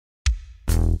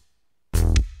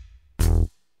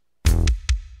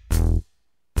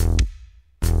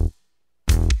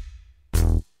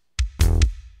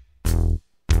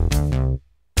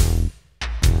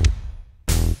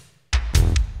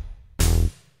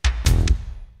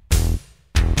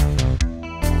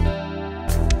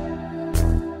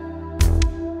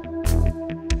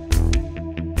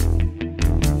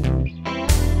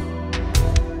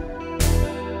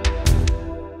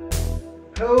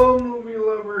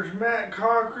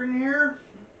Cochran here,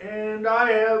 and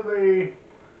I have a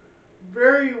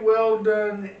very well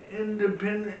done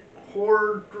independent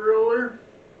horror thriller.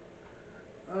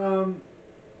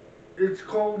 It's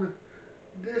called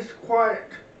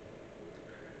Disquiet.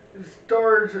 It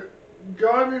stars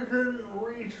Jonathan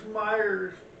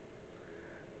Rhys-Meyers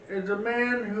as a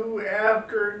man who,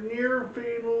 after a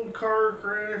near-fatal car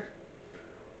crash,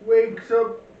 wakes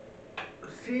up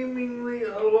seemingly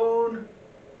alone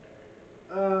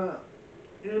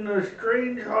in a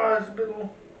strange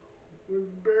hospital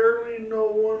with barely no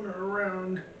one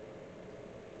around,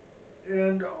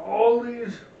 and all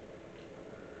these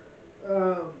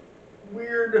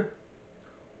weird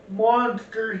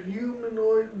monster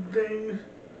humanoid things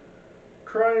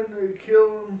trying to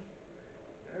kill him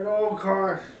at all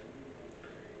costs.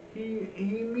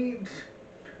 He meets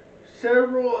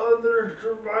several other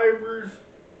survivors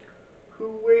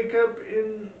who wake up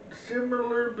in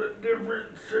similar but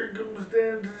different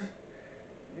circumstances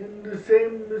in the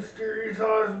same mysterious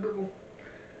hospital,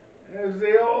 as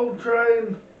they all try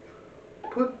and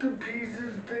put the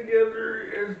pieces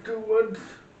together as to what's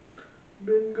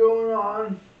been going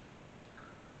on.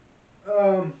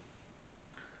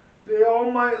 They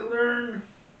all might learn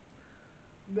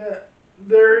that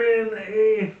they're in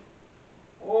a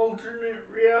alternate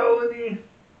reality,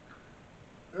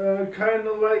 kind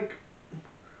of like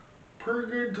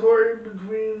purgatory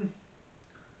between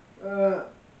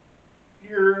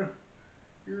your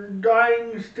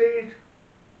dying state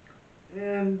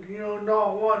and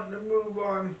not wanting to move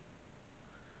on.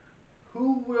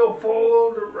 Who will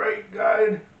follow the right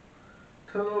guide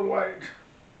to the light?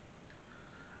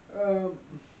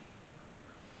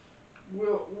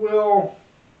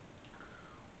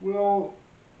 Will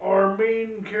our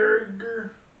main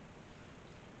character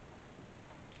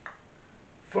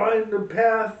find the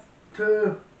path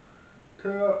to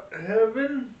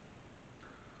heaven,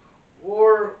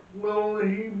 or will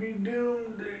he be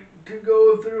doomed to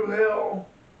go through hell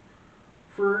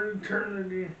for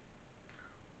eternity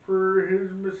for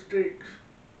his mistakes?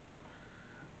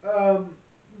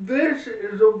 This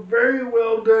is a very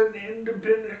well done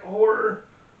independent horror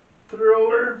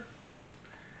thriller,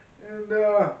 and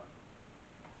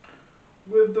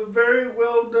with a very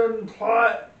well done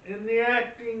plot, and the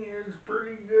acting is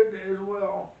pretty good as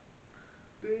well.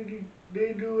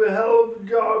 They do a hell of a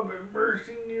job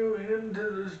immersing you into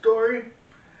the story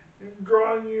and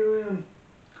drawing you in.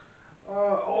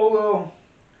 Although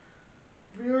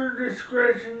viewer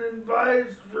discretion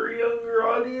advised for younger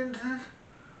audiences,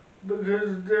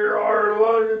 because there are a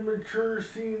lot of mature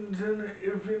scenes in it,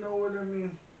 if you know what I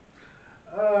mean.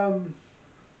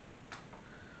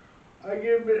 I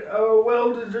give it a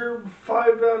well-deserved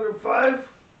 5 out of 5.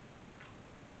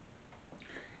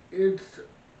 It's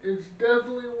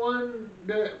definitely one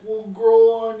that will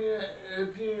grow on you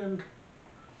at the end.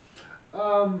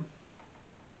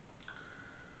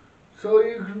 So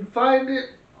you can find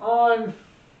it on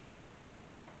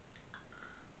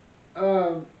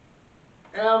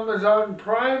Amazon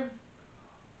Prime,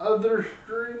 other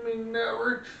streaming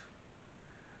networks,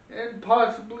 and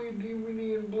possibly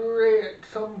DVD and Blu-ray at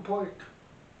some point.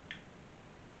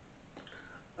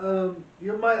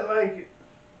 You might like it.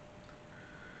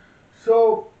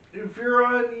 So, if you're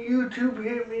on YouTube,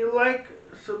 hit me like,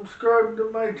 subscribe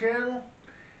to my channel.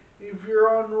 If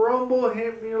you're on Rumble,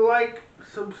 hit me like,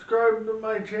 subscribe to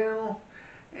my channel,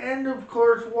 and of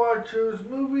course watch those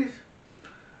movies.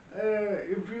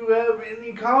 If you have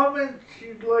any comments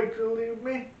you'd like to leave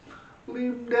me,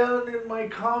 leave them down in my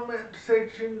comment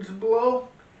sections below.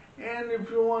 And if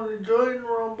you want to join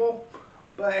Rumble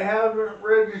but haven't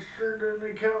registered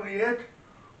an account yet,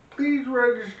 please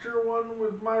register one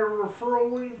with my referral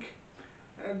link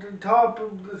at the top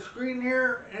of the screen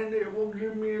here, and it will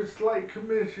give me a slight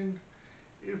commission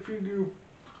if you do.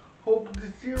 Hope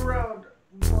to see you around.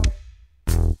 Bye.